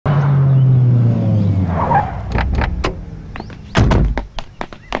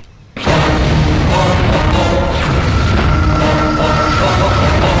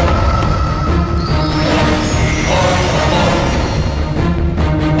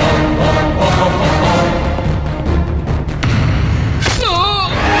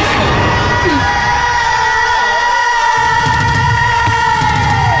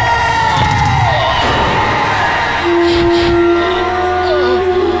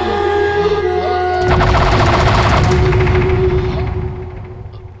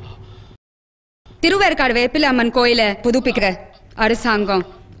திருவேற்காடு வேப்பில அம்மன் கோயிலை புதுப்பிக்கிற அரசாங்கம்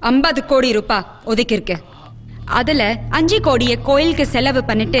 50 கோடி ரூபாய் ஒதுக்கிருக்கு. அதுல 5 கோடியை கோயிலுக்கு செலவு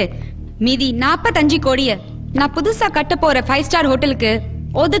பண்ணிட்டு மீதி 45 கோடியை நான் புதுசா கட்ட போற 5 ஸ்டார் ஹோட்டலுக்கு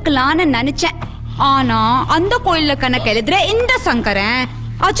ஒதுக்கலான்னு நினைச்சேன். ஆனா அந்த கோயில்ல கணக்கு எழுதுற இந்த சங்கரன்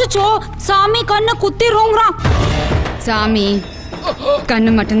அச்சோ சாமி கண்ணு குத்திரோங்கிறான். சாமி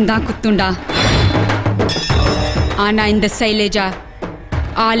கண்ணு மட்டும்தான் குத்துண்டா, ஆனா இந்த சைலேஜா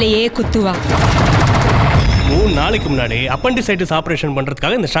ஆளையே குத்துவா. 3 நாளைக்கு முன்னாடி அப்பண்டிசைட்டிஸ் ஆபரேஷன்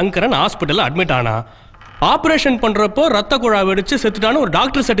பண்றதுக்காக இந்த சங்கரன் ஹாஸ்பிட்டல்ல அட்மிட் ஆனா. ஆபரேஷன் பண்றப்போ ரத்த குழாய் வெடிச்சு செத்துட்டான்னு ஒரு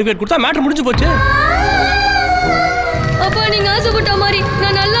டாக்டர் சர்டிபிகேட் கொடுத்தா மேட்டர் முடிஞ்சு போச்சு. அப்பா நீங்க ஆசைப்பட்ட மாதிரி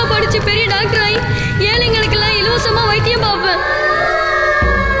நான் நல்லா படிச்சு பெரிய டாக்டர் ஆகி ஏழைங்களுக்கெல்லாம் இலவசமா வைத்தியம் பார்ப்பேன்.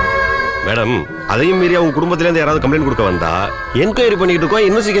 மேடம், அதையும் மீறி அவங்க குடும்பத்துல இருந்து யாராவது கம்ப்ளைண்ட் கொடுக்க வந்தா என்கொயரி பண்ணிட்டு இருக்கோம்,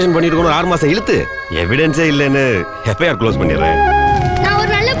 இன்வெஸ்டிகேஷன் பண்ணிட்டு இருக்கோம், 6 மாசம் இழுத்து எவிடன்ஸே இல்லைன்னு எஃப்ஐஆர் க்ளோஸ் பண்ணிடுறேன். நான் ஒரு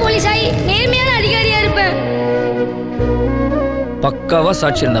நல்ல போலீஸாயி நேர்மையான அதிகாரியா இருப்பேன். பக்காவா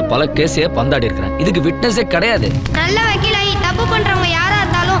சாட்சி இருந்த பல கேஸையே பந்தாடி இருக்கிறேன். இதுக்கு விட்னஸே கிடையாது. நல்ல வக்கீலாயி தப்பு பண்றவங்க யாரா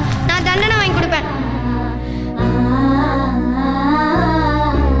இருந்தாலும் நான் தண்டனை வாங்கி கொடுப்பேன்.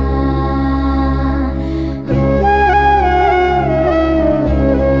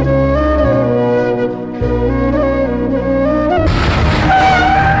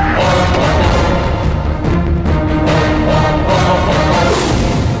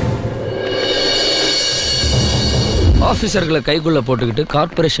 ஆஃபீஸர்களை கைக்குள்ள போட்டுக்கிட்டு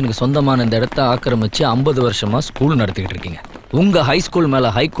கார்பரேஷனுக்கு சொந்தமான இந்த இடத்த ஆக்கிரமிச்சு 50 வருஷமா ஸ்கூல் நடத்திக்கிட்டு இருக்கீங்க. உங்க ஹை ஸ்கூல் மேல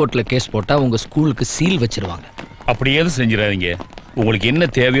ஹைகோர்ட்ல கேஸ் போட்டா உங்க ஸ்கூலுக்கு சீல் வச்சிருவாங்க. அப்படி ஏதும் செஞ்சிடாதீங்க. உங்களுக்கு என்ன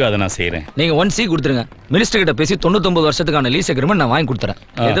தேவையோ அதை நான் செய்யறேன். நீங்க 1 C கொடுத்துருங்க. மினிஸ்டர் கிட்ட பேசி 99 வருஷத்துக்கான லீஸ் அக்ரிமெண்ட் நான் வாங்கி கொடுத்துறேன்.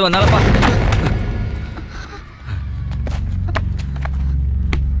 எது வந்தாலும்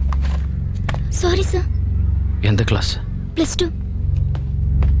சாரி சார். எந்த கிளாஸ்? +2.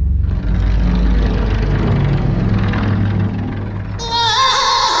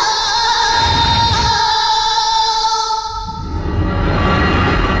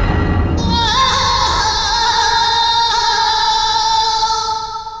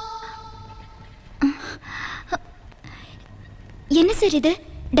 என்ன சார் இது?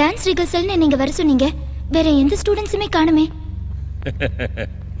 டான்ஸ் ரிஹர்சல்னு நீங்க வர சொன்னீங்க, வேற எந்த ஸ்டூடண்ட்ஸுமே காணுமே.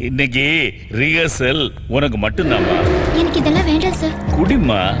 இன்னைக்கு ரிஹர்சல் உனக்கு மட்டும்தாம்மா. எனக்கு இதெல்லாம் வேண்டாம் சார்.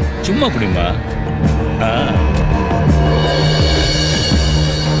 குடிமா, சும்மா குடிமா.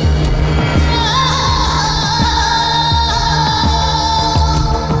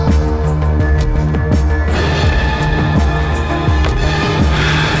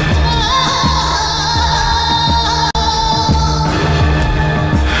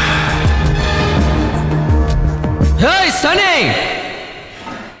 சனே,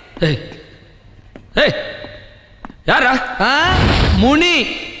 யாரா? முனி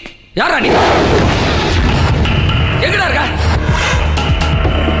யாரா? நீ எங்கடா இருக்க?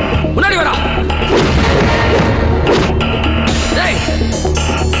 முன்னாடி வரா.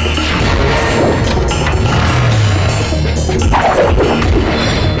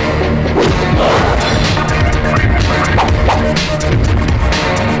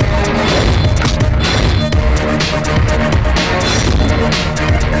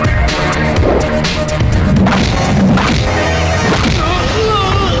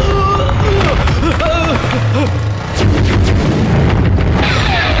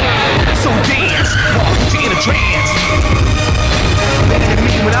 So dance, walk into trance.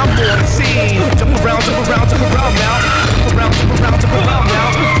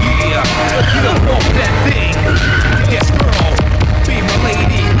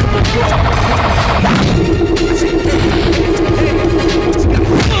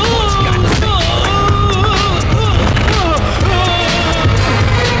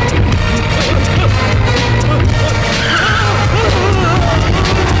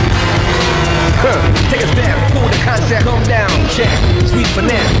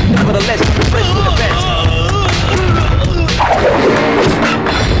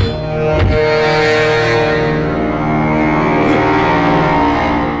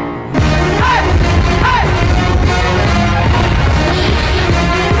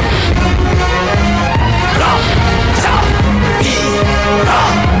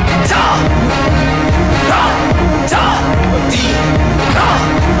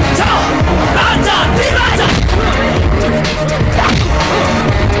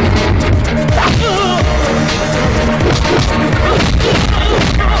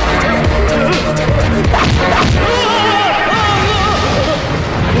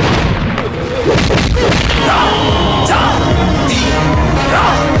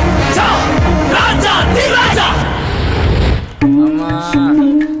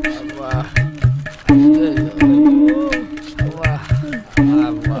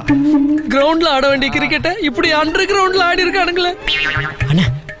 கிரிக்கெட்டை இப்படி அண்டர் கிரவுண்ட்ல ஆடி இருக்கானுங்களே. அண்ணா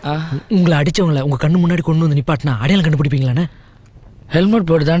உங்களை அடிச்சவங்கள உங்க கண்ணு முன்னாடி கொண்டு வந்து நிப்பாட்டினா அடையாளம் கண்டுபிடிப்பீங்களாண்ணே? ஹெல்மெட்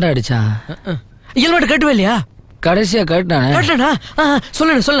போட்டு தாண்டா அடிச்சான். ஹெல்மெட் கட்டுவே இல்லையா? கடைசியா கட்டினானே. கட்டணா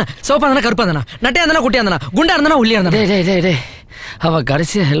சொல்லுண்ணே. சோப்பா இருந்தா கருப்பா இருந்தா, நட்டையா இருந்தா குட்டியா இருந்தா, குண்டா இருந்தா உள்ளியா இருந்தா? டே அவன்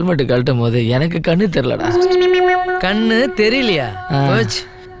கடைசியா ஹெல்மெட் கழட்டும் போது எனக்கு கண்ணு தெரியலடா. கண்ணு தெரியலையா?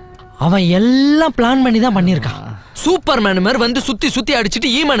 அவன் எல்லாம் பிளான் பண்ணி தான் பண்ணிருக்கான். சூப்பர் மேன் மாதிரி வந்து சுத்தி சுத்தி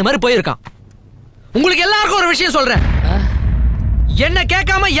அடிச்சுட்டு ஈமான் மாதிரி போயிருக்கான். உங்களுக்கு எல்லாருக்கும் ஒரு விஷயம் சொல்றேன், என்ன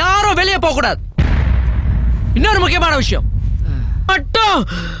கேட்காம யாரும் வெளியே போக கூடாது. இன்னொரு முக்கியமான விஷயம் மட்டும்,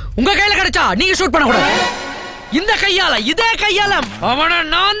 உங்க கையில கிடைச்சா நீங்க ஷூட் பண்ண கூடாது. இந்த கையால, இதே கையால அவனை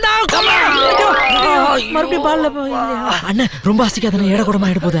நான் தான் மறுபடியும் பால்ல. அண்ணன் ரொம்ப ஆசைக்காத, ஏட கூடமா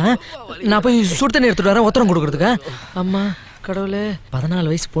ஆயிட்டு போகுது. நான் போய் சுடு தண்ணி எடுத்துட்டு வரேன் ஒத்தரம் கொடுக்கறதுக்கு. அம்மா கடவுளே,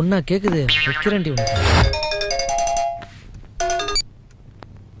 14 வயசு பொண்ணா கேக்குது. வைக்கிறேன்டி.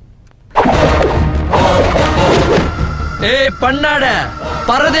 ஏய் பண்ணாட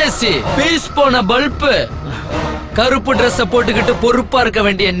பரதேசி, பீஸ் போன பல்பு, கருப்பு ட்ரெஸ் போட்டுக்கிட்டு பொறுப்பா இருக்க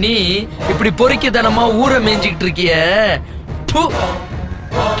வேண்டிய நீ இப்படி பொறுக்கித்தனமா ஊரை மேய்ஞ்சிக்கிட்டு இருக்கிய.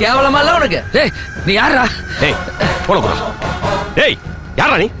 கேவலமா இல்ல உனக்கு? டேய் நீ யாரா? டேய் போடா. டேய்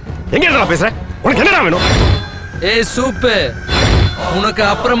யாரா நீ? எங்க இருக்கற பேசுற? உனக்கு என்னடா வேணும்? ஏய் சூப்பு, உனக்கு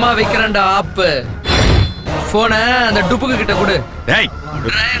அப்புறமா வைக்கிறேன்டா ஆப்பு. போன அந்த டுப்புக்கு கிட்ட கொடு. டேய்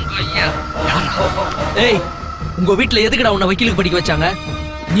ஏய் உங்க வீட்டுல எதுக்குடா உன்னை வக்கீலுக்கு படிக்க வச்சாங்க?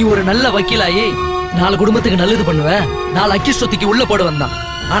 நீ ஒரு நல்ல வக்கீலாயி 4 குடும்பத்துக்கு நல்லது பண்ணுவ, 4 அக்கிஸ்டத்துக்கு உள்ள போட வந்தான்.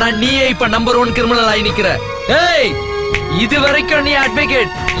 ஆனா நீயே இப்ப நம்பர் 1 கிரிமினல் ஆகி நிக்கிற. ஏய் இது வரைக்கும் நீ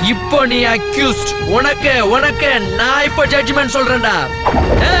அட்வொகேட், இப்போ நீ அக்யூஸ்ட். உனக்கு நான் இப்போ ஜட்ஜ்மென்ட் சொல்றேன்டா.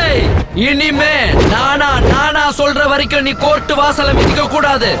 ஏய் இனிமே நானா சொல்ற வரைக்கும் நீ கோர்ட் வாசல்ல மிதிக்க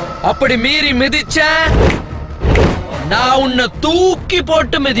கூடாது. அப்படி மீறி மிதிச்ச நான் உன்னை தூக்கி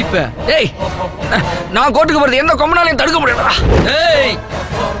போட்டு மிதிப்பேன். டேய் நான் கோர்ட்டுக்கு போறது எந்த கொம்பனாலையும் தடுக்க முடியாதா? ஏய்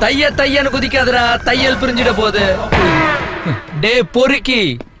தையன்னு குதிக்காதடா, தையல் பிரிஞ்சிட போகுது. டே பொறுக்கி,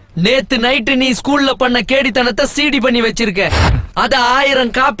 நேத்து நைட்டு நீ ஸ்கூல்ல பண்ண கேடித்தனத்தை சீடி பண்ணி வச்சிருக்க. அத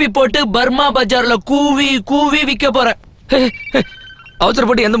 1000 காப்பி போட்டு பர்மா பஜார்ல கூவி விக்க போற.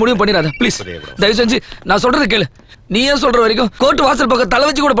 அவசரப்பட்டு எந்த முடிவும் பண்ணிடாத ப்ளீஸ். தயவு செஞ்சு நான் சொல்றது கேளு. நீ ஏன் சொல்ற வரைக்கும் கோர்ட் வாசல் பக்கம் தலை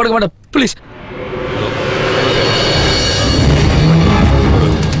வச்சு கூட படுக்க மாட்டேன் ப்ளீஸ்.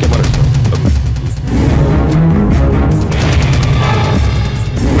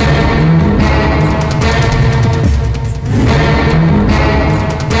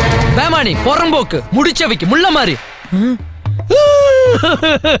 பேமானி பொறம்போக்கு முடிச்சவைக்கு முள்ள மாதிரி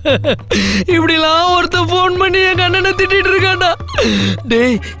இப்படிலாம் ஒருத்தன் போன் பண்ணி என் அண்ணனை திட்டிட்டு இருக்காண்டா.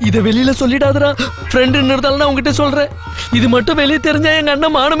 டேய் இத வெளியில சொல்லிடாதடா, ஃப்ரெண்டுன்னு இருந்தாலும் நான் உங்ககிட்ட சொல்றேன். இது மட்டும் வெளியே தெரிஞ்சா எங்க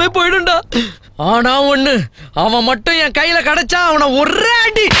அண்ணன் மானமே போயிடும்டா. ஆனா ஒண்ணு, அவன் மட்டும் என் கையில கிடைச்சா அவனை ஒரே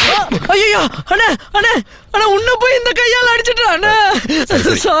அடி. ஐயோ அண்ணா அண்ணா அண்ணா, உன்ன போய் இந்த கையால அடிச்சிட்டா அண்ணா.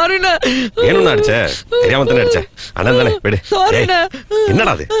 சாரிண்ணா. ஏனுண்ணா அடிச்ச? தெரியாம தானே அடிச்ச. அண்ணன் தானே விடு.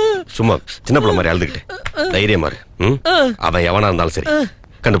 என்னடா அது? சும்மா சின்ன பிள்ளை மாதிரி அழுதுகிட்டு தைரியமா இரு. அவன் எவனா இருந்தாலும் சரி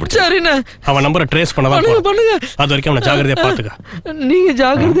கண்டுபிடிச்சு. சரிண்ணா. அவன் நம்பரை ட்ரேஸ் பண்ணதான் பண்ணுங்க. அது வரைக்கும் அவனை ஜாகிரதையா பாத்துக்க. நீங்க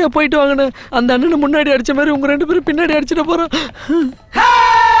ஜாகிரதையா போயிட்டு வாங்கண்ணா. அந்த அண்ணனை முன்னாடி அடிச்ச மாதிரி உங்க 2 பேரும் பின்னாடி அடிச்சிட போறோம்.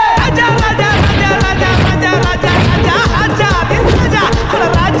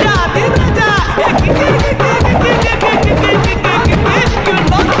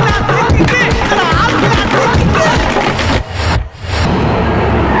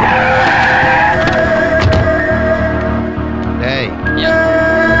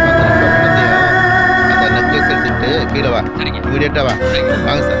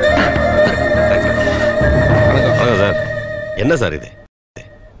 என்ன சார் இது?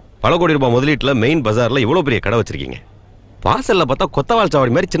 பல கோடி ரூபாய் முதலீட்டுல மெயின் பஜார்ல இவ்வளவு பெரிய கடை வச்சிருக்கீங்க. வாசல்ல பார்த்தா கொத்தவால்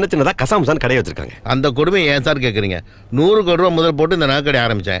சாவடி மாதிரி சின்ன சின்னதா கசாமுசான் கடை வச்சிருக்காங்க. அந்த கொடுமை ஏன் சார் கேட்குறீங்க? 100 கோடி ரூபா முதல் போட்டு இந்த நகைக்கடை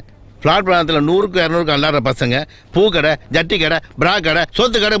ஆரம்பித்தேன். ஃப்ளாட் பிராந்தத்தில் 100க்கு 200க்கு அல்லாத பசங்க பூ கடை, ஜட்டி கடை, பிரா கடை,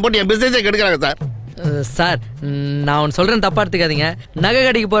 சொத்து கடை போட்டு என் பிஸ்னஸே கெடுக்கிறாங்க சார். சார் நான் ஒன்று சொல்கிறேன், தப்பா எடுத்துக்காதீங்க. நகை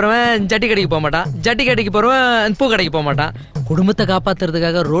கடைக்கு போகிறவன் ஜட்டி கடைக்கு போக மாட்டான், ஜட்டி கடைக்கு போகிறவன் பூ கடைக்கு போக மாட்டான். குடும்பத்தை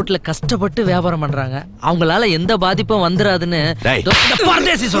காப்பாத்துறதுக்காக ரோட்ல கஷ்டப்பட்டு வியாபாரம் பண்றாங்க. அவங்களால எந்த பாதிப்பும் வந்துடாதுன்னு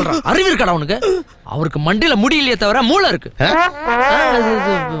பரதேசி சொல்றான். அறிவு இருக்கடா அவனுக்கு? அவருக்கு மண்டியில முடியலையே தவிர மூளை இருக்கு.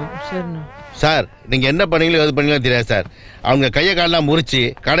 சார் நீங்க என்ன பண்ணீங்களோ எது பண்ணீங்களோ தெரியாது சார். அவங்க கையை காலெல்லாம் முறிச்சு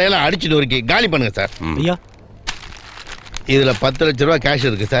கடையெல்லாம் அடிச்சு நொறுக்கி காலி பண்ணுங்க சார். இதுல 10 லட்சம் ரூபாய் கேஷ்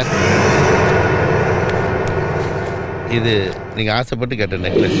இருக்கு சார். இது நீங்க ஆசைப்பட்டு கேட்ட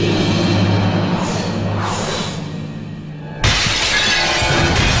நெக்லஸ்.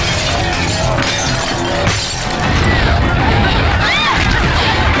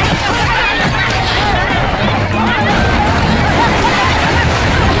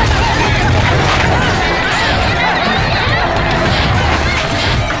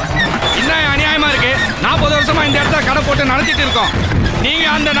 வருஷமா இந்த இடத்துல கடை போட்டு நடத்திட்டு இருக்கோம். நீங்க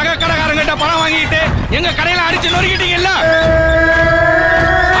அந்த நகை கடைக்காரங்கிட்ட பணம் வாங்கிட்டு எங்க கடையில அடிச்சு நொறுக்கிட்டீங்கல்ல,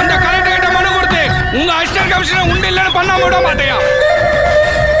 அந்த கலெக்டர் கிட்ட மனு கொடுத்து உங்க அசிஸ்டன்ட் கமிஷனர் உண்டு இல்லைன்னு பண்ணாம விட மாட்டேயா?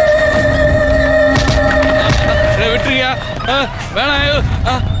 விட்டுருங்க, வேணாம்,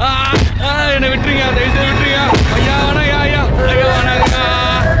 என்னை விட்டுருங்க, தயவுசெய்து விட்டுருங்க ஐயா, வேணா ஐயா, ஐயா ஐயா வேணாங்க,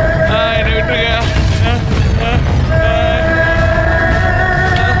 என்னை விட்டுருங்க.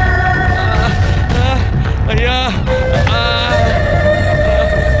 ஐயா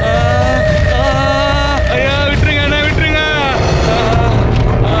ஐயா விட்டுருங்க, என்ன விட்டுருங்க.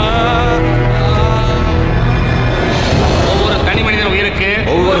 ஒவ்வொரு தனி மனிதன்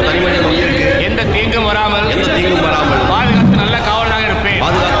உயிருக்கு எந்த தீங்கும் வராமல் பாதுகாத்து நல்ல காவலனாக இருப்பேன்.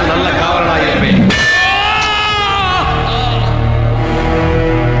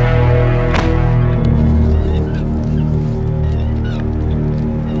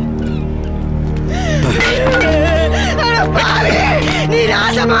 நீ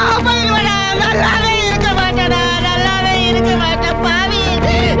நாசமாக போயிடுவடா. நல்லாவே இருக்க மாட்டேடா, நல்லாவே இருக்க மாட்டேன் பாவி.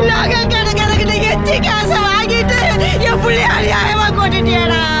 நகை கணக்கு எச்சி காசை வாங்கிட்டு என் புள்ளி அநியாயமா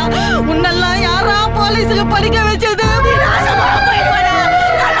கொண்டுட்டியடா. உன்னெல்லாம் யாரா போலீஸுக்கு படிக்க வச்சது? நீ நாசமாக போயிடுவடா,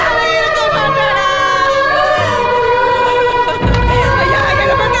 நல்லாவே இருக்க மாட்டேடா. ஐயா,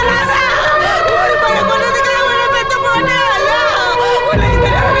 என்ன பண்ண ராசா? ஒரு பையன் கொண்டதுக்கு உன்னை பெத்து போட்டேன். ஐயா, உனக்கு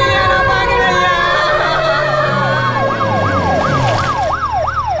தெரியாமையா நான் பார்க்கிறேன் ஐயா.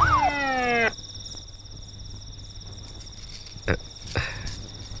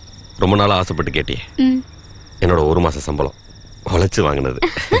 ரொம்ப நாளா ஆசைப்பட்டு கேட்டியே, என்னோட 1 மாச சம்பளம் உழைச்சு வாங்கினது.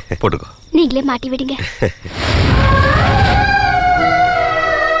 போட்டுக்கோ. நீங்களே மாட்டி விடுங்க.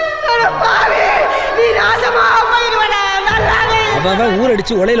 அவன் ஊர்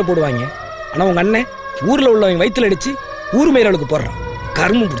அடிச்சு உலையில போடுவாங்க. ஆனா உங்க அண்ணன் ஊர்ல உள்ளவங்க வயிற்றுல அடிச்சு ஊர் மேலுக்கு போடுறான்.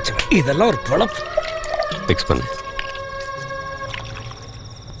 கரும்பு பிடிச்சவன். இதெல்லாம் ஒரு பொழப்பு. ஃபிக்ஸ் பண்ணு.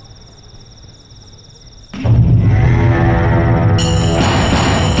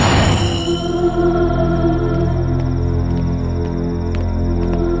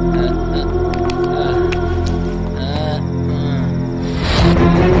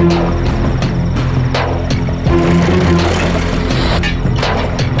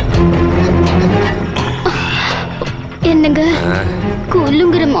 என்னங்க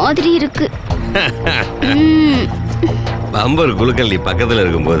குலுங்குற மாதிரி இருக்கு. பம்பர் குலுக்கல் நீ பக்கத்துல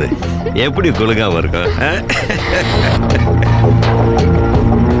இருக்கும்போது எப்படி குலுக்காம இருக்கும்?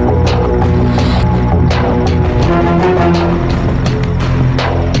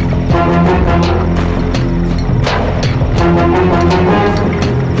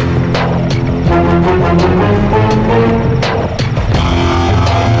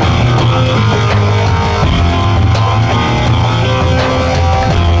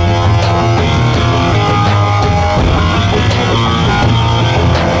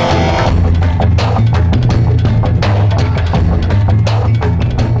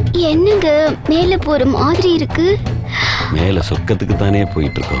 மேல போற மாதிரி இருக்கு. மேல சொர்க்கத்துக்கு தானே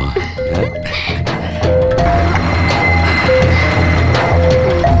போயிட்டு இருக்கோம்.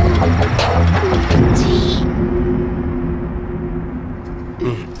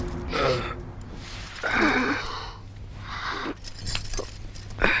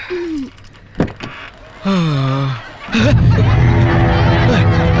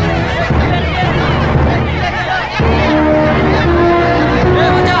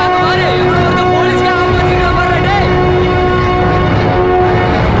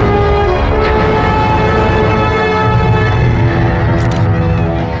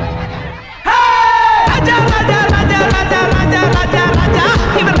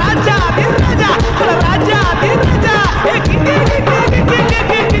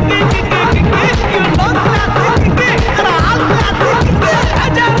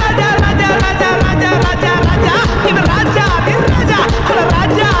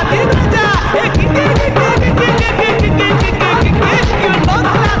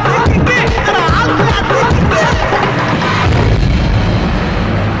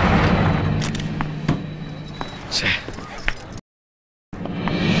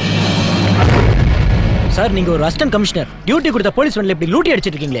 சார், நீங்க ஒரு அசிஸ்டன்ட் கமிஷனர், டியூட்டி கொடுத்த போலீஸ் வண்டில இப்படி லூட்டி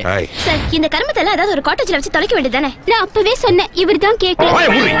அடிச்சிட்டு இருக்கீங்களே. சார், இந்த கர்மத்தெல்லாம் ஏதாவது ஒரு காட்டேஜ்ல வச்சு தொலைக்க வேண்டியதானே? நான் அப்பவே சொன்னேன், இவர்தான் கேட்கல.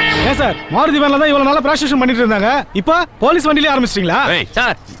 ஏன் சார், மாருதி வேன்ல தான் இவ்வளவு நாளா பிராஸ்டியூஷன் பண்ணிட்டு இருந்தாங்க, இப்போ போலீஸ் வண்டியிலே ஆரம்பிச்சிட்டீங்களா?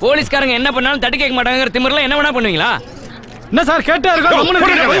 சார், போலீஸ்காரங்க என்ன பண்ணாலும் தட்டி கேட்க மாட்டாங்கற திமிர்ல என்ன வேணா பண்ணுவீங்களா? என்ன சார் கேட்டா இருக்கா?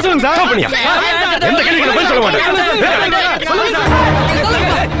 பதில் சொல்லுங்க சார். எந்த கேள்விக்கு பதில் சொல்ல மாட்டேன்.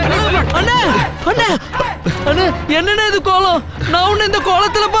 அண்ணா அண்ணா அண்ணா, என்னண்ணே இது கோலம்? நான் உன்னை இந்த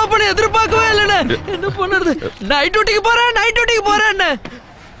கோலத்துல பாப்பேன்னு எதிர்பார்க்கவே இல்லைண்ணே. என்ன பண்ணுறது? நைட் டியூட்டிக்கு போறேன் அண்ணே.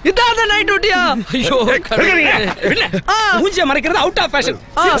 இதான் நைட் டியூட்டியா? ஐயோ மூஞ்சிய மறைக்கிறது அவுட் ஆஃப் ஃபேஷன்.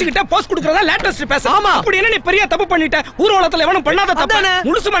 சிரிச்சிட்ட போஸ் குடுக்கறதா லேட்டஸ்ட் ஃபேஷன். ஆமா. அப்படி என்ன நீ பெரிய தப்பு பண்ணிட்ட? ஊர்வலத்துல எவனும் பண்ணாத தப்பு.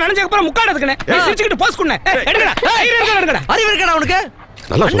 முழுசுமா நனைஞ்சதுக்கு அப்புறம் முக்காடதுக்குனே. நீ சிரிச்சிட்டு போஸ் குடுனே. எடுங்கடா. எடுங்கடா. அறிவு இருக்கடா உனக்கு?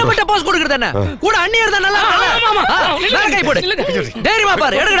 அண்ணன் மட்டும் போஸ் கொடுக்கறது என்ன? கூட அண்ணியர் தான் நல்லா மேல கை போடு. தைரியமா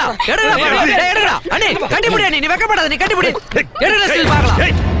பாரு. எடுங்கடா. எடுங்கடா பாரு. எடுங்கடா. அண்ணே கட்டி புடி அண்ணே. நீ வெக்கப்படாத. நீ கட்டி புடி. எடுங்கடா ஸ்டில்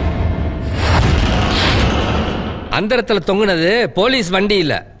பார்க்கலாம். அந்த இடத்துல தொங்குனது போலீஸ் வண்டி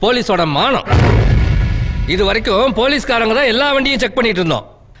இல்ல, போலீஸோட மானம். இது வரைக்கும் போலீஸ்காரங்க தான் எல்லா வண்டியும் செக் பண்ணிட்டு இருந்தோம்.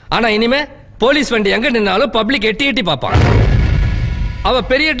 ஆனா இனிமே போலீஸ் வண்டி எங்க நின்னாலும் பப்ளிக் எட்டி எட்டி பார்ப்பான். அவ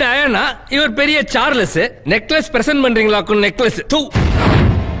பெரிய டயானா, இவர் பெரிய சார்லஸ். நெக்லஸ் பிரசன்ட் பண்றீங்களா? நெக்லஸ் தூ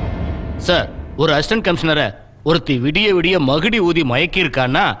சார், ஒரு அசிஸ்டன்ட் கமிஷனரை ஒருத்தி விடிய விடிய மகுடி ஊதி மயக்கி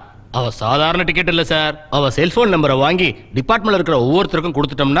இருக்கான்னா அவ சாதாரண டிக்கெட் இல்ல சார். அவ செல்போன் நம்பரை வாங்கி டிபார்ட்மெண்ட்ல இருக்கிற ஒவ்வொருத்தருக்கும்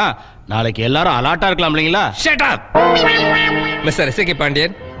கொடுத்துட்டோம்னா நாளைக்கு எல்லாரும் அலர்ட்டா இருக்கலாம் இல்லைங்களா? Shut up mister SK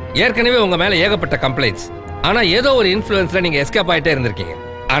Pandian. ஏற்கனவே உங்க மேல ஏகப்பட்ட கம்ப்ளைண்ட்ஸ். ஆனா ஏதோ ஒரு இன்ஃப்ளூயன்ஸ்ல நீங்க எஸ்கேப் ஆயிட்டே இருந்திருக்கீங்க.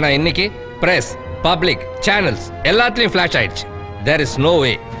 ஆனா இன்னைக்கு பிரஸ், பப்ளிக், சேனல்ஸ் எல்லாத்துலயும் ஃபிளாஷ் ஆயிடுச்சு. There is no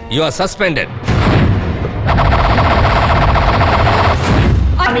way. You are suspended.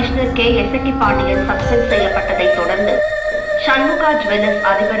 Commissioner K SK Pandian suspend செய்யப்பட்டதை தொடர்ந்து சண்முகா ஜுவல்லர்ஸ்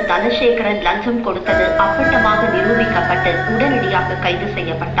அதிபர் தனசேகரன் லஞ்சம் கொடுத்தது அப்பட்டமாக நிரூபிக்கப்பட்டு உடனடியாக கைது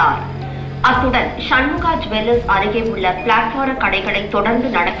செய்யப்பட்டார். அத்துடன் சண்முகா ஜுவல்லர்ஸ் அருகே உள்ள பிளாட்பார கடைகளை தொடர்ந்து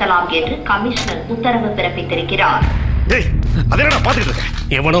நடத்தலாம் என்று கமிஷனர் உத்தரவு பிறப்பித்திருக்கிறார்.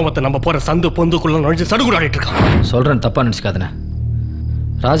 எவனோ மத்த நம்ம போற சந்து பொந்துக்குள்ள நுழைஞ்சு சடுகுடாடிட்டு இருக்கான். சொல்றேன், தப்பா நினைச்சுக்காதன.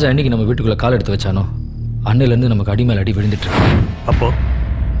 ராஜா என்னைக்கு நம்ம வீட்டுக்குள்ள கால் எடுத்து வச்சானோ அன்னையில இருந்து நமக்கு அடிமேல் அடி விழுந்துட்டு இருக்கு. அப்போ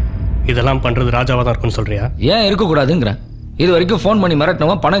இதெல்லாம் பண்றது ராஜாவா தான் இருக்குன்னு சொல்றியா? ஏன் இருக்கக்கூடாதுங்கிறேன். இது வரைக்கும் ஃபோன் பண்ணி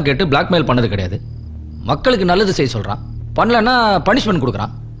மிரட்டினவன் பணம் கேட்டு பிளாக்மெயில் பண்ணது கிடையாது. மக்களுக்கு நல்லது செய்ய சொல்றான், பண்ணலன்னா பனிஷ்மெண்ட்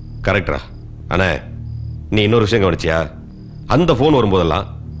கொடுக்குறான். கரெக்டா? அண்ணே, நீ இன்னொரு விஷயம் கவனிச்சியா? அந்த போன் வரும்போதெல்லாம்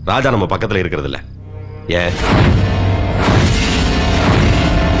ராஜா நம்ம பக்கத்துல இருக்கிறது இல்ல. ஏன்?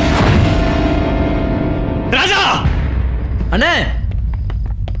 ராஜா! அண்ணே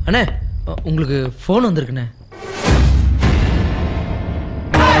அண்ணே உங்களுக்கு போன் வந்திருக்குண்ணே.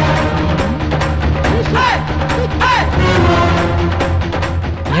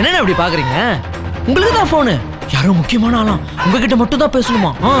 என்ன அப்படி பாக்குறீங்க? உங்களுக்கு தான் போனு. யாரோ முக்கியமான ஆளாம், உங்ககிட்ட மட்டும் தான்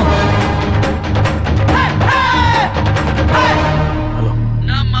பேசணுமா?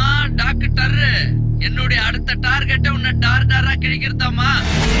 நாமா டாக்டர், என்னுடைய அடுத்த டார்கெட் உன்னை டாரா கிழிக்கிறதாமா.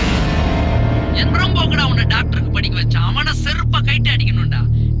 என்றும் போகடா உன்னை டாக்டருக்கு படிக்க வச்சா. அவனை செருப்பா கைட்டு அடிக்கணும்டா.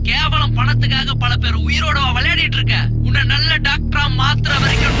 கேவலம் பணத்துக்காக பல பேர் உயிரோட விளையாடிட்டு இருக்க. உன்னை நல்ல டாக்டரா மாத்திர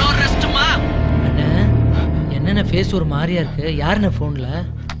வரைக்கும் நோ ரெஸ்ட்மா. என்னென்ன ஃபேஸ் ஒரு மாதிரியா இருக்கு? யாருன்னு போன்ல?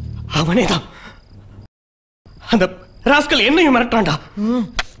 அவனேதான். அந்த ராஸ்கல் என்னையும் மிரட்டான்டா.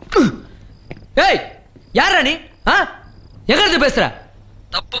 ஏய், யாரா நீ? எங்க இருந்து பேசுற?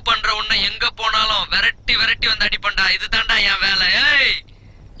 தப்பு பண்ற உன்னை எங்க போனாலும் விரட்டி விரட்டி வந்து அடிப்பண்டா. இதுதான்டா என் வேலை. ஏய்,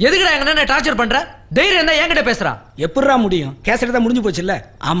 எதுக்குடா எங்க டார்ச்சர் பண்ற? தைரியம் இருந்தா என்கிட்ட பேசுறா. எப்படிடா முடியும்? கேசட் தான் முடிஞ்சு போச்சுல்ல.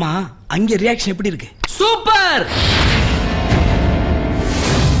 ஆமா, அங்க ரியாக்ஷன் எப்படி இருக்கு? Super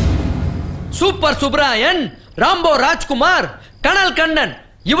super Subrayan, Rambo Rajkumar, கனல் கண்ணன்,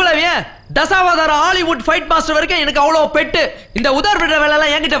 இவ்வளவு ஏன் தசாவதார ஹாலிவுட் ஃபைட் மாஸ்டர் வரைக்கும் எனக்கு அவ்வளவு பெட்டு. இந்த உதார் விடுற வேலை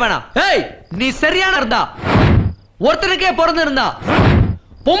எல்லாம் என்கிட்ட வேணாம். ஏய், நீ சரியான இருந்தா, ஒருத்தனுக்கே பிறந்து இருந்தா,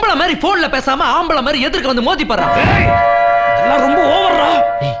 பொம்பளை மாதிரி போன்ல பேசாம ஆம்பளை மாதிரி எதிர்க்க வந்து மோதி பாரு. இதெல்லாம் ரொம்ப ஓவர்ரா.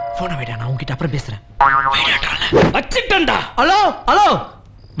 ஏய், போன வைடா, நான் உன்கிட்ட அப்புறம் பேசுறேன். வச்சிட்டேன்டா. Hello hello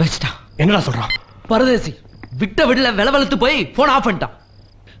வச்சிட்டா. என்னடா சொல்றான்? பரதேசி விட்ட விடல விளவெழுத்து போய் போன் ஆஃப் பண்ணிட்டான்.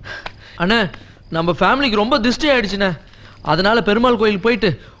 அண்ணா, நம்ம ஃபேமிலிக்கு ரொம்ப திருஷ்டி ஆயிடுச்சுண்ணே. அதனால பெருமாள் கோயில் போயிட்டு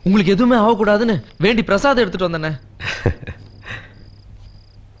உங்களுக்கு எதுவுமே ஆகக்கூடாதுன்னு வேண்டி பிரசாதம் எடுத்துட்டு வந்தேண்ணே.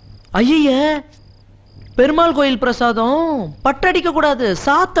 ஐய, பெருமாள் கோயில் பிரசாதம் பட்டடிக்க கூடாது,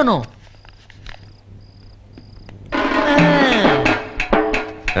 சாத்தணும்.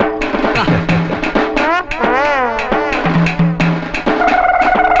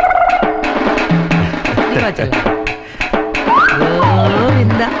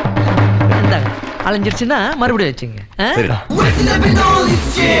 அலைஞ்சிருச்சுன்னா மறுபடியும் வச்சுங்க.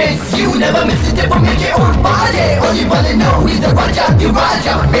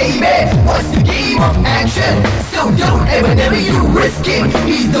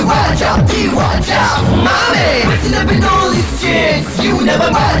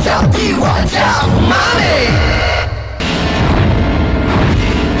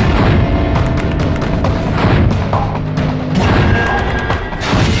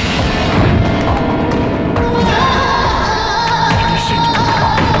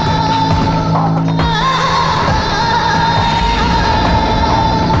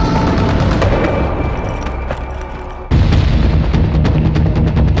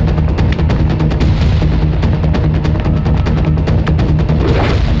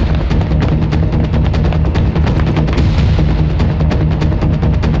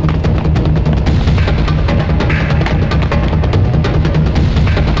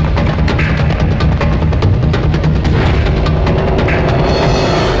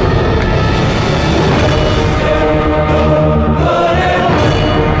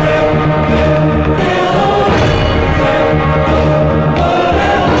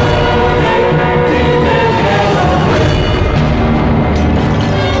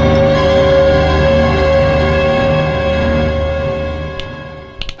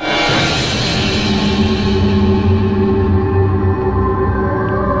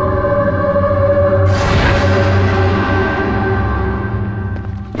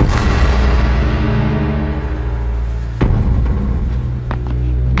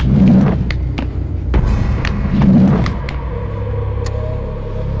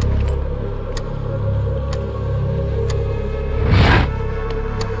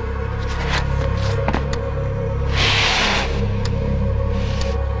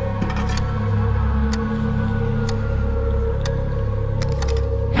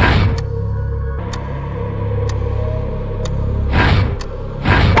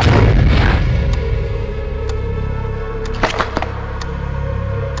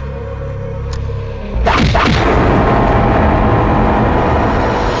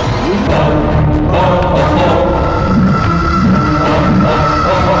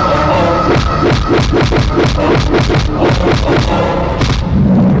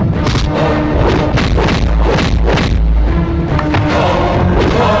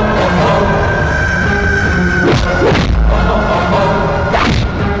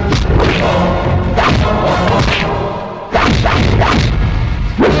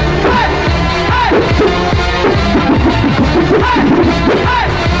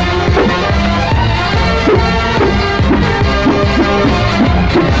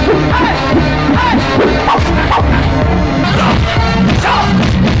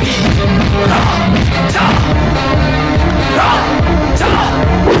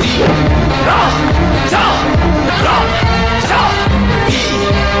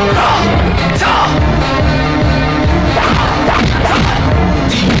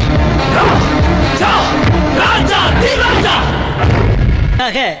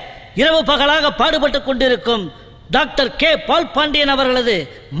 மக்களுக்காக இரவு பகலாக பாடுபட்டுக் கொண்டிருக்கும் டாக்டர் கே பால் பாண்டியன் அவர்களது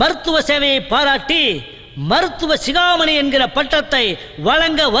மருத்துவ சேவையை பாராட்டி மருத்துவ சிகாமணி என்கிற பட்டத்தை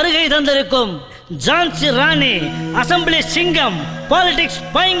வழங்க வருகை தந்திருக்கும் ஜான்சி ராணி, அசம்பிளி சிங்கம், பாலிடிக்ஸ்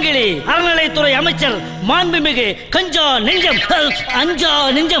பைங்கிளி, அறநிலைத்துறை அமைச்சர் மாண்புமிகு அஞ்சா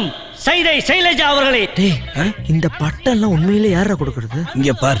நெஞ்சம் சைதை சைலஜா அவர்களே. இந்த பட்டம் எல்லாம் உண்மையிலே யாரா கொடுக்கறது?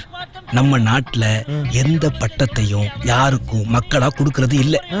 இங்க பார், நம்ம நாட்டுல எந்த பட்டத்தையும் யாருக்கும் மக்களா கொடுக்கறது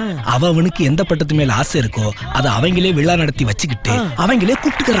இல்ல. அவனுக்கு எந்த பட்டத்து மேல ஆசை இருக்கோ அதை அவங்களே விழா நடத்தி வச்சுக்கிட்டு அவங்களே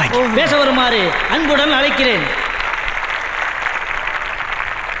கூப்பிட்டுக்கிறாங்க. பேச வருமாறு அன்புடன் அழைக்கிறேன்.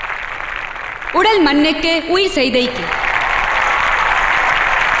 உடல் மண்ணுக்கு உயிர் செய்தைக்கு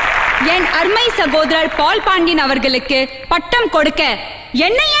என் அருமை சகோதரர் பால் பாண்டியன் அவர்களுக்கு பட்டம் கொடுக்க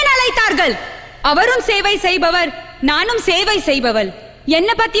என்னை ஏன் அழைத்தார்கள்? அவரும் சேவை செய்பவர், நானும் சேவை செய்பவள். என்ன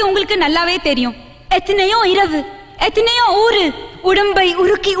பத்தி உங்களுக்கு நல்லாவே தெரியும். எத்தனையோ இரவு, எத்தனையோ ஊரு உடம்பை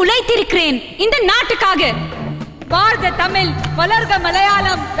உருக்கி உழைத்திருக்கிறேன் இந்த நாட்டுக்காக. வாழ்க தமிழ், வளர்க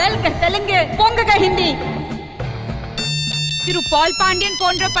மலையாளம், வெல்க தெலுங்கு, பொங்குக ஹிந்தி. திரு பால் பாண்டியன்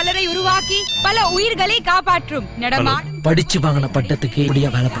போன்ற பலரை உருவாக்கி பல உயிர்களை காப்பாற்றும் நடமாடும் படிச்சு வாங்கின பட்டத்துக்கு இப்படியா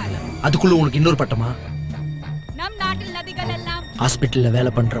வேலை பண்ணல? அதுக்குள்ள உனக்கு இன்னொரு பட்டமா? நம் நாட்டில் நதிகள் எல்லாம் ஹாஸ்பிட்டல்ல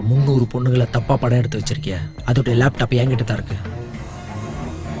வேலை பண்ற 300 பொண்ணுங்களை தப்பா படம் எடுத்து வச்சிருக்கிய. அதோட லேப்டாப் என்கிட்ட தான் இருக்கு.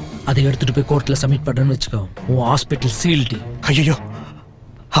 அதை எடுத்துட்டு போய் கோர்ட்ல சப்மிட் பண்றேன்னு வச்சுக்கோ, உன் ஹாஸ்பிட்டல் சீல்டு. ஐயோ,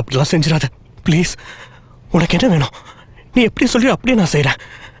 அப்படிலாம் செஞ்சிடாத ப்ளீஸ். உனக்கு என்ன வேணும்? நீ எப்படி சொல்லி அப்படியே நான் செய்யறேன்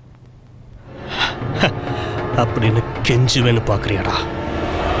அப்படின்னு கெஞ்சுவேன்னு பாக்குறியாடா?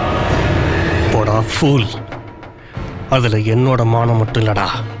 போடா ஃபூல். அதுல என்னோட மானம் மட்டும் இல்லடா,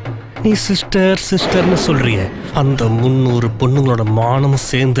 நீ சிஸ்டர் சிஸ்டர்னு சொல்றிய அந்த 300 பொண்ணுங்களோட மானமும்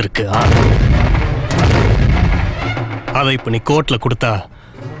சேர்ந்து இருக்கு. அதை இப்ப நீ கோர்ட்ல கொடுத்தா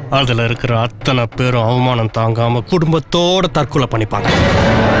அதுல இருக்கிற அத்தனை பேரும் அவமானம் தாங்காம குடும்பத்தோட தற்கொலை பண்ணிப்பாங்க.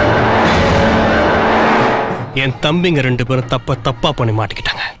 என் தம்பிங்க 2 பேரும் தப்பா பண்ணி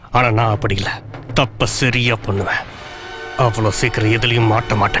மாட்டிக்கிட்டாங்க. ஆனா நான் அப்படி இல்லை, தப்ப சரியா பண்ணுவேன். அவ்வளவு சீக்கிரம் எதுலயும்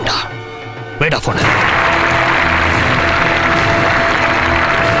மாட்ட மாட்டேன்டா. வேடா போன.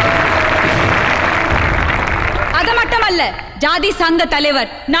 அது மட்டுமல்ல, ஜாதி சங்க தலைவர்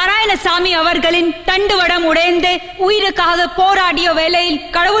நாராயணசாமி அவர்களின் தண்டுவடம் உடைந்து உயிருக்காக போராடிய வேளையில்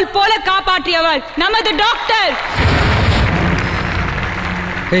கடவுள் போல காப்பாற்றியவர் நமது டாக்டர்.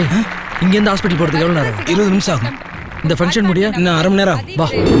 இங்க இருந்து ஹாஸ்பிட்டல் போறதுக்கு எவ்வளவு நேரம்? 20 நிமிஷம் ஆகும். இந்த ஃபங்க்ஷன் முடிய இன்னும் 1/2 மணி நேரம் ஆகும். வா.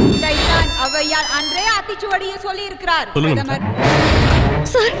 அவையார் அன்றே அத்திச்சுவடியை சொல்லி இருக்கிறார்.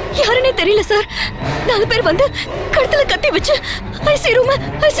 சார், யாருன்னே தெரியல சார். 4 பேர் வந்து கழுத்துல கத்தி வச்சு ஐசி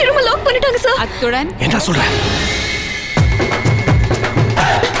ரூம் லாக் பண்ணிட்டாங்க சார். அத்துடன் என்ன சொல்ற?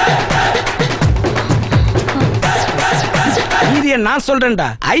 இதைய நான் சொல்றேன்டா.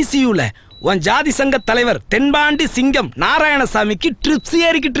 ஐசியூல உன் ஜாதி சங்க தலைவர் தென்பாண்டி சிங்கம் நாராயணசாமிக்கு ட்ரிப்ஸ்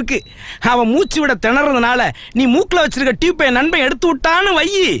ஏறிக்கிட்டு இருக்கு. அவன் மூச்சு விட திணறதுனால நீ மூக்குல வச்சிருக்க டியூப்பை நண்பன் எடுத்து விட்டான்னு வை.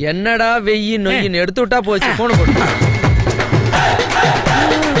 என்னடா வெய்யி நொய்யின்னு எடுத்து விட்டா போச்சு. போன போட்டு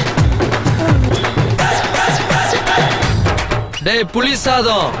டேய் புலி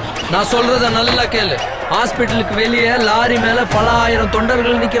சாதம், நான் சொல்றத நல்லா கேளு. ஹாஸ்பிட்டலுக்கு வெளியே லாரி மேல பல ஆயிரம்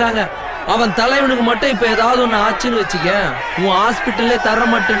தொண்டர்கள் நிக்கிறாங்க. அவன் தலைவனுக்கு மட்டும் இப்ப ஏதாவது ஒண்ணு ஆச்சுன்னு வச்சுக்க, உன் ஹாஸ்பிட்டல்லே தர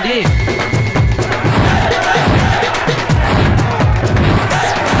மாட்டேன்டி.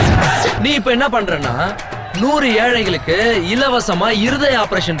 நீ இப்ப என்ன பண்றன்னா 100 ஏழைகளுக்கு இலவசமா இருதய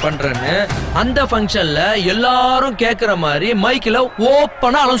ஆபரேஷன் பண்றேன்னு அந்த ஃபங்க்ஷன்ல எல்லாரும் கேக்குற மாதிரி மைக்ல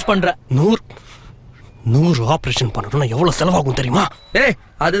ஓப்பனா அனௌன்ஸ் பண்ற. 100 ஆபரேஷன் பண்ணணும்னா எவ்வளவு செலவாகும் தெரியுமா? ஏய்,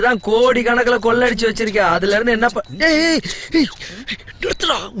 அதுதான் கோடி கணக்குல கொள்ளடிச்சு வச்சிருக்க. அதுல இருந்து என்ன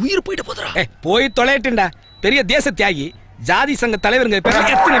நிறுத்துடா, உயிர் போயிட்டு போதுடா. போய் தொலைட்டுண்டா. பெரிய தேச தியாகி ஜாதி சங்க தலைவருங்க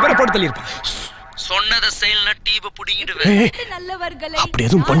எத்தனை பேரை போட்டு தள்ளியிருப்பான். சொன்னத செயல்னா டீப புடிங்கிடுவே. அப்படி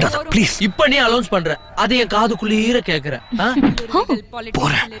எதுவும் பண்ணாத ப்ளீஸ். இப்ப நீ அலௌன்ஸ் பண்ற, அது என் காதுக்குள்ளீர கேக்குற.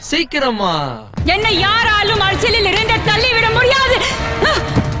 சீக்கிரமா. என்ன யாராலும் அரசியலில் இருந்து தள்ளிவிட முடியாது.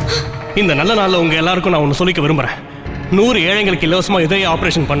 இந்த நல்ல நாள்ல உங்க எல்லாருக்கும் நான் ஒன்னு சொல்லிக்க விரும்புறேன். 100 ஏழைங்களுக்கு இலவசமா இதய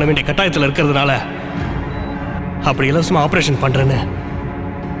ஆபரேஷன் பண்ண வேண்டிய கட்டாயத்தில் இருக்கிறதுனால அப்படி இலவசமா ஆபரேஷன் பண்றேன்னு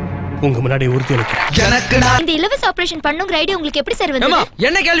உங்க முன்னாடி உறுதி அளிக்கிறேன். இந்த இலவச ஆபரேஷன் பண்ணுங்கிற ஐடியா உங்களுக்கு எப்படி சார் வந்தது?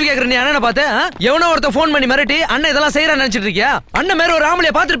 என்ன கேள்வி கேக்குற நீ? அண்ணனை பார்த்து எவனோ ஒருத்த போன் பண்ணி மிரட்டி அண்ணன் இதெல்லாம் செய்யறான்னு நினைச்சிட்டு இருக்கியா? அண்ணன் மேல ஒரு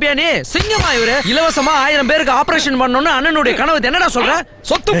ஆம்பளைய பாத்துருப்பியா நீ? சிங்கமா இவரு இலவசமா 1000 பேருக்கு ஆபரேஷன் பண்ணணும்னு அண்ணனுடைய கனவு என்னடா சொல்ற?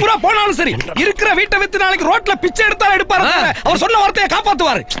 சொத்து பூரா போனாலும் சரி, இருக்கிற வீட்டை வித்து நாளைக்கு ரோட்ல பிச்சை எடுத்தாலும் எடுப்பாரு. அவர் சொன்ன வார்த்தையை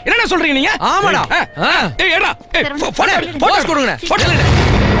காப்பாத்துவாரு. என்ன சொல்றீங்க நீங்க? ஆமாடா. ஏய் ஏடா, போட்டோஸ் கொடுங்க.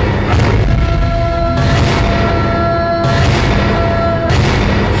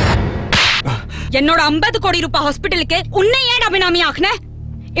 என்னோட 50 கோடி ரூபாய் ஹாஸ்பிட்டலுக்கு உன்னை ஏன் அபிநாமி ஆக்குன?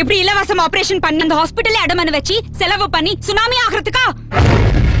 இப்படி இலவசம் ஆபரேஷன் பண்ண அந்த ஹாஸ்பிட்டல்ல அடமனு வச்சு செலவு பண்ணி சுனாமி ஆகிறதுக்கா?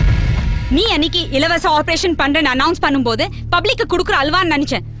 நீ அன்னைக்கு இலவச ஆபரேஷன் பண்றேன்னு அனௌன்ஸ் பண்ணும்போது பப்ளிக்கு கொடுக்குற அல்வான்னு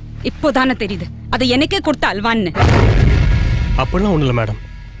நினைச்சேன். இப்போதானே தெரியுது அது எனக்கே கொடுத்த அல்வான்னு. அப்படிலாம் ஒண்ணு இல்ல மேடம்.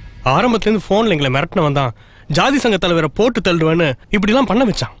 ஆரம்பத்துல இருந்து போன்ல எங்களை மிரட்டினவன் தான் ஜாதி சங்க தலைவரை போட்டு தள்ளுவேன்னு இப்படிலாம் பண்ண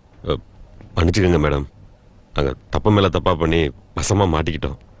வச்சான். மன்னிச்சுக்கோங்க மேடம், நாங்க தப்பு மேல தப்பா பண்ணி வசமா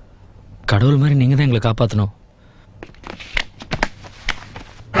மாட்டிக்கிட்டோம். கடவுள் மாதிரி நீங்க தான் எங்களை காப்பாத்தணும்.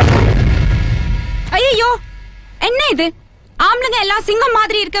 ஐயோ என்ன இது? ஆம்பளைங்க எல்லாம் சிங்கம்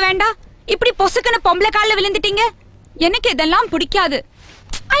மாதிரி இருக்க வேண்டாம், இப்படி பொசுக்குன பொம்பளை கால்ல விழுந்துட்டீங்க. எனக்கு இதெல்லாம் பிடிக்காது.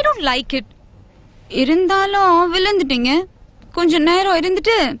 I don't like it. இருந்தாலும் விழுந்துட்டீங்க, கொஞ்சம் நேரம்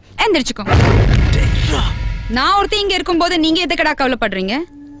இருந்துட்டு எந்திரிச்சுக்கோ. நான் ஒருத்தி இங்க இருக்கும்போது நீங்க எதுக்கடா கவலைப்படுறீங்க?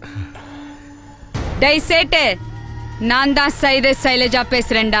 டேய் சேட்டு, நான் தான் ஷைலஜா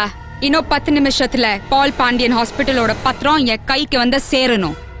பேசுறேன்டா. இன்னும் 10 நிமிஷத்துல பால் பாண்டியன் ஹாஸ்பிட்டலோட பத்திரம் என் கைக்கு வந்து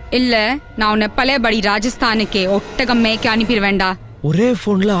சேரணும். இல்ல நான் உன்னை பழையபடி ராஜஸ்தானுக்கே ஒட்டகம் மேய்க்க அனுப்பிடுவேண்டா. ஒரே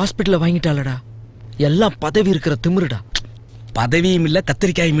போன்ல ஹாஸ்பிட்டல்ல வாங்கிட்டாளடா. எல்லாம் பதவி இருக்கிற திமிருடா. பதவியும் இல்ல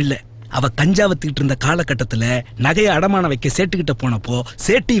கத்திரிக்காயும் இல்ல. அவ கஞ்சாவத்துக்கிட்டு இருந்த காலகட்டத்துல நகையை அடமான வைக்க சேட்டுக்கிட்ட போனப்போ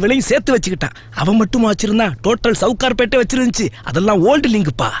சேட்டு இவளையும் சேர்த்து வச்சுக்கிட்டான். அவன் மட்டும் வச்சிருந்தா டோட்டல் சவுக்கார்பேட்டை வச்சிருந்துச்சு. அதெல்லாம் ஓல்டு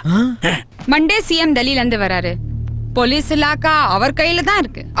லிங்குப்பா. மண்டே சிஎம் டெல்லியில இருந்து வராரு. போலீஸ் இலாக்கா அவர் கையில தான்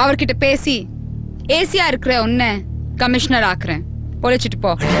இருக்கு. அவர்கிட்ட பேசி ஏசியா இருக்கிற உன்னை கமிஷனர் ஆக்குறேன். பொழைச்சிட்டு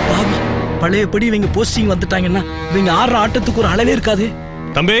போ. பழையபடி இவங்க போஸ்டிங் வந்துட்டாங்கன்னா இவங்க ஆடுற ஆட்டத்துக்கு ஒரு அளவே இருக்காது.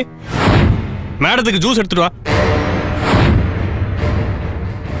 தம்பி, மேடத்துக்கு ஜூஸ் எடுத்துட்டு வா.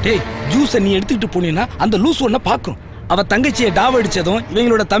 டேய், ஜூஸை நீ எடுத்துக்கிட்டு போனீங்கன்னா அந்த லூஸ் ஒன்ன பாக்கும். அவ தங்கச்சியை டாவ அடிச்சதும்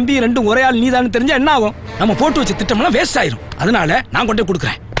இவங்களோட தம்பி ரெண்டும் ஒரே ஆள் நீதான்னு தெரிஞ்சா என்ன ஆகும்? நம்ம போட்டு வச்ச திட்டம்லாம் வேஸ்ட் ஆயிரும். அதனால நான் கொண்டே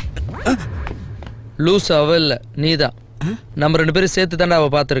கொடுக்குறேன். லூஸ் அவ இல்ல, நீதான். நம்ம 2 பேரும் சேர்த்து தாண்டா அவ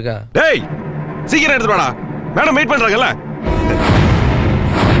பாத்துருக்கா. டேய், சீக்கிரம் எடுத்து வாடா, மேடம் வெயிட் பண்றாங்கல்ல.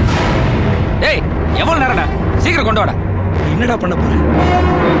 டேய், எவ்வளவு நேரம்டா? சீக்கிரம் கொண்டு வாடா. என்னடா பண்ண போற?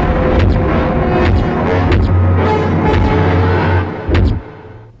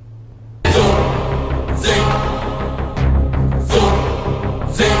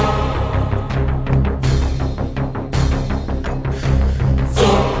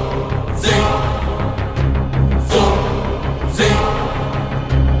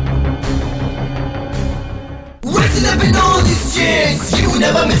 You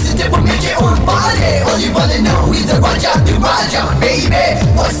never miss a tip from your own body. All you wanna know is the Rajathi Raja, baby.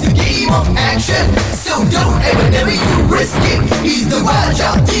 What's the game of action? So don't ever, never you risk it. He's the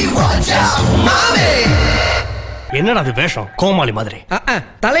Rajathi Raja, mommy. என்னடா அது வேஷம்? கோமாளி மாதிரி.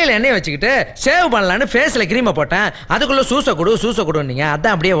 தலையில எண்ணெய் வச்சுக்கிட்டு save பண்ணலான்னு ஃபேஸ்ல கிரீமை போட்டேன். அதுக்குள்ள சூச கொடு நீங்க.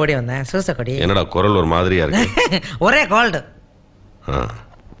 அதான் அப்படியே ஓடி வந்தேன். சூச கொடி. என்னடா குரல் ஒரு மாதிரியா இருக்கு? ஒரே கோல்டு.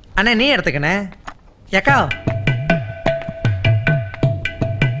 அண்ணா நீ எடுத்துக்கண்ணே. ஏக்கா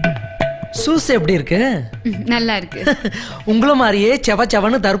சூஸ் எப்படி இருக்கு? நல்லா இருக்கு. உங்கள மாதிரியே செவ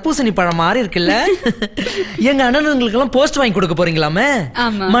செவன்னு தர்பூசணி பழம் மாதிரி இருக்குல்ல. எங்க அண்ணனுங்களுக்கு எல்லாம் போஸ்ட் வாங்கி கொடுக்க போறீங்களாமே?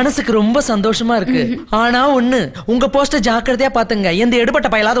 மனசுக்கு ரொம்ப சந்தோஷமா இருக்கு. ஆனா ஒண்ணு, உங்க போஸ்ட ஜாக்கிரதையா பாத்துங்க. எந்த எடுபட்ட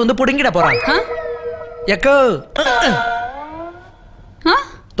பயலாவது வந்து புடுங்கிட போறான். எக்கோ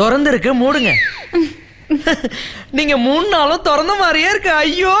திறந்து இருக்கு, மூடுங்க. நீங்க 3 நாளும் திறந்த மாதிரியே இருக்கு.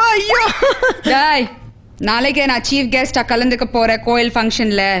 ஐயோ ஐயோ. நாளைக்கு நான் சீஃப் கெஸ்டா கலந்துக்க போற கோயில்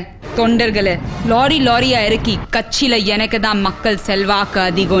ஃபங்க்ஷன்ல தொண்டர்களே லாரியா இறக்கி கட்சியில எனக்கு தான் மக்கள் செல்வாக்கு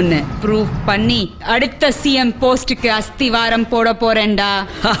அதிகம்னு ப்ரூவ் பண்ணி அடுத்த சிஎம் போஸ்டுக்கு அஸ்திவாரம் போட போறேன்டா.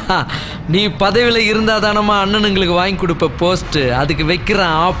 நீ பதவியில இருந்தா தானமா அண்ணனுங்களுக்கு வாங்கி கொடுப்ப போஸ்ட். அதுக்கு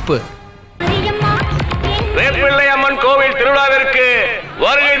வைக்கிறேன் ஆப்பு. வேப்பிள்ளையம்மன் கோவில் திருவிழாவிற்கு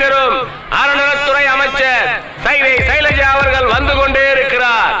வருகை தரும் அறநிலைத்துறை அமைச்சர் ஷைலஜா அவர்கள் வந்து கொண்டே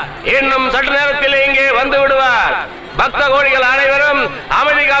இருக்கிறார். இன்னும் சற்று நேரத்தில் இங்கே வந்து விடுவார். பக்த கோடிகள் அனைவரும்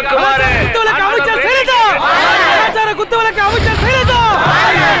அமைதி காக்குமாறு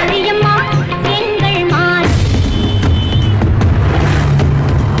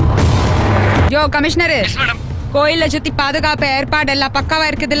யோ கமிஷனர், கோயில சுத்தி பாதுகாப்பு ஏற்பாடு எல்லாம் பக்காவா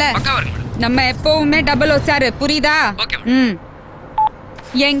இருக்குதுல்ல? நம்ம எப்பவுமே டபுள் ஒசாரு, புரியுதா?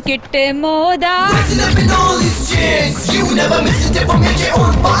 என்கிட்ட மோதா.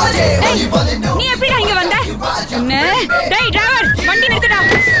 நீ எப்படி இங்க வந்த? டேய் டிரைவர், வண்டி நிறுத்துடா.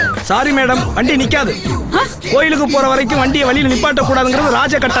 சாரி மேடம், வண்டி நிக்காது. கோயிலுக்கு போற வரைக்கும் வண்டியை வழியில நிப்பாட்ட கூடாதுங்கிறது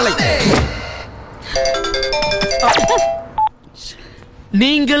ராஜ கட்டளை.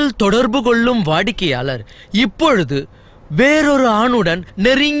 நீங்கள் தொடர்பு கொள்ளும் வாடிக்கையாளர் இப்பொழுது வேறொரு ஆணுடன்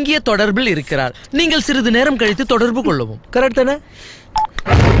நெருங்கிய தொடர்பில் இருக்கிறார். நீங்கள் சிறிது நேரம் கழித்து தொடர்பு கொள்ளவும். கரெக்ட் தானே?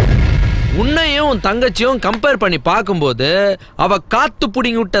 உன்னையும் உன் தங்கச்சியும் கம்பேர் பண்ணி பார்க்கும்போது அவ காத்து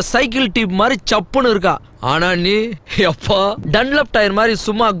புடிங்கி விட்ட சைக்கிள் டியூப் மாதிரி சப்புன்னு இருக்கா. ஆனா நீ எப்பா டன்லப் டயர் மாதிரி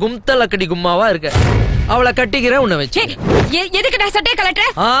சும்மா கும்தலக்கடி கும்மாவா இருக்க. அவளை கட்டிக்கிறேன் உன்னை வச்சு. எதுக்குடா சட்டை கலட்டுற?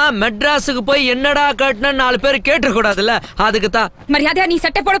 மெட்ராஸுக்கு போய் என்னடா கட்டின 4 பேர் கேட்டுற கூடாதுல்ல, அதுக்கு தான். மரியாதையா நீ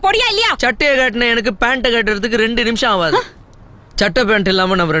சட்டை போடியா இல்லையா? சட்டையை கட்டின எனக்கு பேண்ட் கட்டுறதுக்கு 2 நிமிஷம் ஆகாது. சட்டை பேண்ட்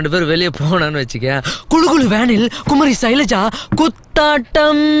இல்லாம நம்ம 2 பேரும் வெளியே போனோம்னு வச்சுக்க, குழு குழு வேனில் குமரி சைலஜா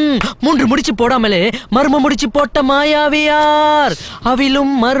குத்தாட்டம் 3 முடிச்சு போடாமலே மர்ம முடிச்சு போட்ட மாயாவியார்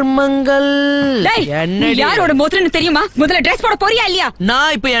அவிலும் மர்மங்கள். யாரோட மோதிரன்னு தெரியுமா? முதல்ல டிரஸ் போட போறியா இல்லையா?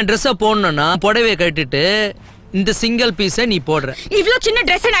 நான் இப்ப என் ட்ரெஸ்ஸ போடணும்னா புடவையை கட்டிட்டு இந்த சிங்கிள் பீஸை நீ போடுற. இவ்ளோ சின்ன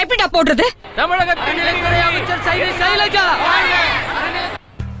டிரஸ் நான் எப்படிடா போடுறது?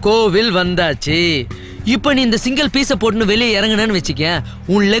 கோவில் வந்தாச்சு. இப்ப நீ இந்த சிங்கிள் பீஸ போட்டு வெளியே இறங்குனன்னு வச்சுக்க,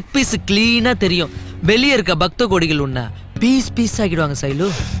 உன் லெக் பீஸ் கிளீனா தெரியும். வெளியே இருக்க பக்த கோடிகள் உன்ன பீஸ் பீஸ் ஆகிடுவாங்க சைலு.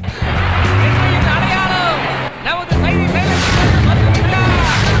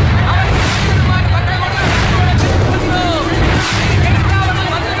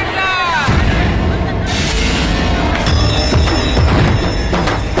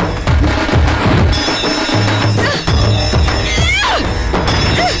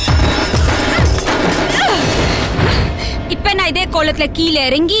 இதே கோலத்துல கீழே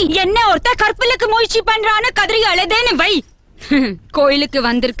இறங்கி என்ன ஒருத்த கற்பலுக்கு முயற்சி பண்றான்னு கதறி அழுதேன்னு வை. கோயிலுக்கு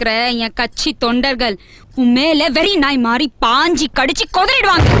வந்திருக்கிற என் கட்சி தொண்டர்கள் உன் மேல வெறி நாய் மாறி பாஞ்சி கடிச்சு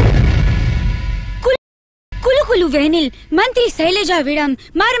கொதறிடுவாங்க. குழு குழு வேனில் மந்திரி சைலஜாவிடம்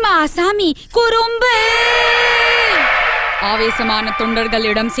மர்மா ஆசாமி குறும்பு ஆவேசமான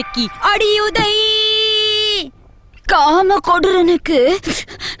தொண்டர்களிடம் சிக்கி அடியுதை. காம கொடுரனுக்கு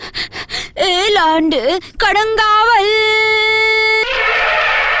 7 ஆண்டு கடங்காவல்.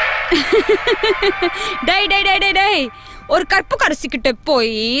 Tie tie tie tie tie ஒரு கற்பு கரசிக்கிட்ட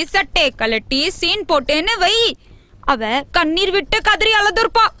போய் சட்டை கலட்டி சீன் போட்டேன்னு வை. அவ கண்ணீர் விட்டு கதறி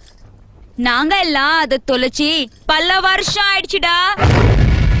அழுதுருப்பா. நாங்க எல்லாம் அதை தொலைச்சி பல வருஷம் ஆயிடுச்சுடா.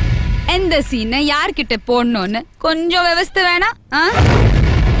 எந்த சீனை யார்கிட்ட போடணும்னு கொஞ்சம் விவஸ்தை வேணா?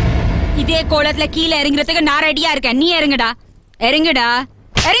 இதே கோலத்துல கீழே இறங்குறதுக்கு நான் ரெடியா இருக்கேன். நீ இறங்குடா இறங்குடா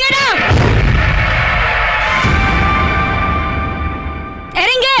இறங்குடா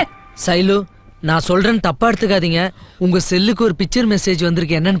இறங்கு. சைலு, நான் சொல்றேன்னு தப்பா எடுத்துக்காதீங்க. உங்க செல்லுக்கு ஒரு பிக்சர் மெசேஜ்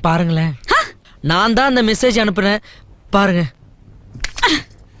வந்திருக்கு, என்னன்னு பாருங்களேன். நான் தான் அந்த மெசேஜ் அனுப்புறேன், பாருங்க.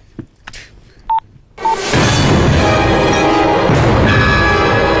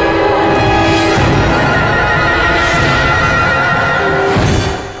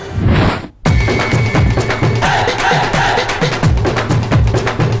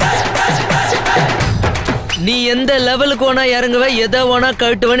 நீ எந்த லெவலுக்கு வேணா இறங்குவ, எதை வேணா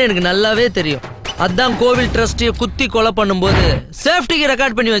கட்டுவேன்னு எனக்கு நல்லாவே தெரியும். அதான் கோவில் ட்ரஸ்டியை குத்தி கொலை பண்ணும்போது சேஃப்டிக்கு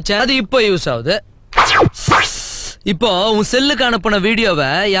ரெக்கார்ட் பண்ணி வச்சேன். அது இப்போ யூஸ் ஆகுது. இப்போ உன் செல்லுக்கு அனுப்பின வீடியோவை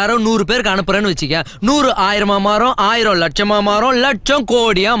யாரோ 100 பேருக்கு அனுப்புறேன்னு வச்சுக்க, 100 1000 மாறும், 1000 லட்சமா மாறும், லட்சம்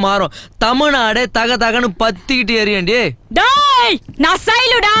கோடியா மாறும். தமிழ்நாடே தக தகன்னு பத்திக்கிட்டு எறியண்டி. டேய் நான்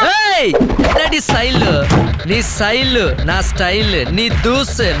சைலுடா. ஏய் என்னடி சைலு? நீ சைலு, நான் ஸ்டைலு. நீ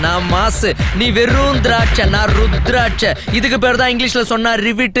தூசு, நான் மாசு. நீ வெறும் திராட்சை, நான் ருத்ராட்சை. இதுக்கு பேர் தான் இங்கிலீஷ்ல சொன்னா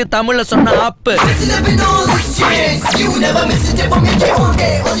ரிவிட்டு, தமிழ்ல சொன்னா அப்பு.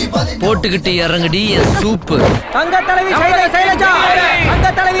 போட்டுக்கிட்டு இறங்குடி என் சூப்பு. அங்க தலைவி சைலஜா, அங்க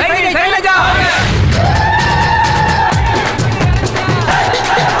தலைவி சைலஜா.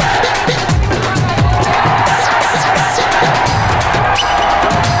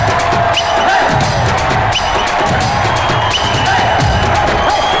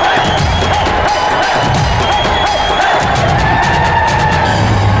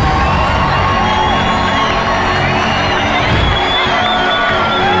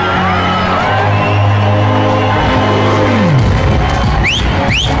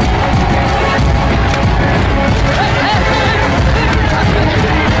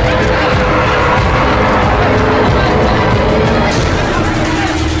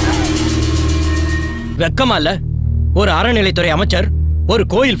 வெக்கமா இல்ல? ஒரு அறநிலைத்துறை அமைச்சர் ஒரு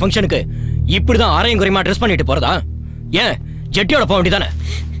கோயில் ஃபங்க்ஷனுக்கு இப்படிதான் ஆரையும் குறைமா ட்ரெஸ் பண்ணிட்டு போறதா? ஏன் ஜெட்டியோட போக வேண்டியதானே?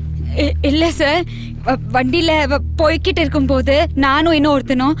 இல்ல சார், வண்டியில போய்கிட்டு இருக்கும் போது நானும்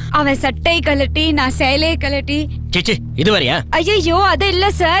இன்னொருத்தனும் அவன் சட்டை கலட்டி நான் சேலையை கலட்டி. சிச்சி இதுவரையா? ஐயோ அது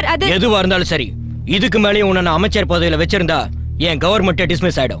இல்ல சார். அது எதுவா இருந்தாலும் சரி, இதுக்கு மேலேயும் உன்னை அமைச்சர் பதவியில வச்சிருந்தா என் கவர்மெண்ட்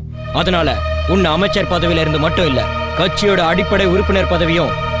டிஸ்மிஸ் ஆயிடும். அதனால உன்னை அமைச்சர் பதவியில இருந்து மட்டும் இல்ல, கட்சியோட அடிப்படை உறுப்பினர்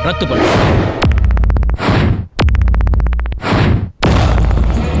பதவியும் ரத்து பண்ணும்.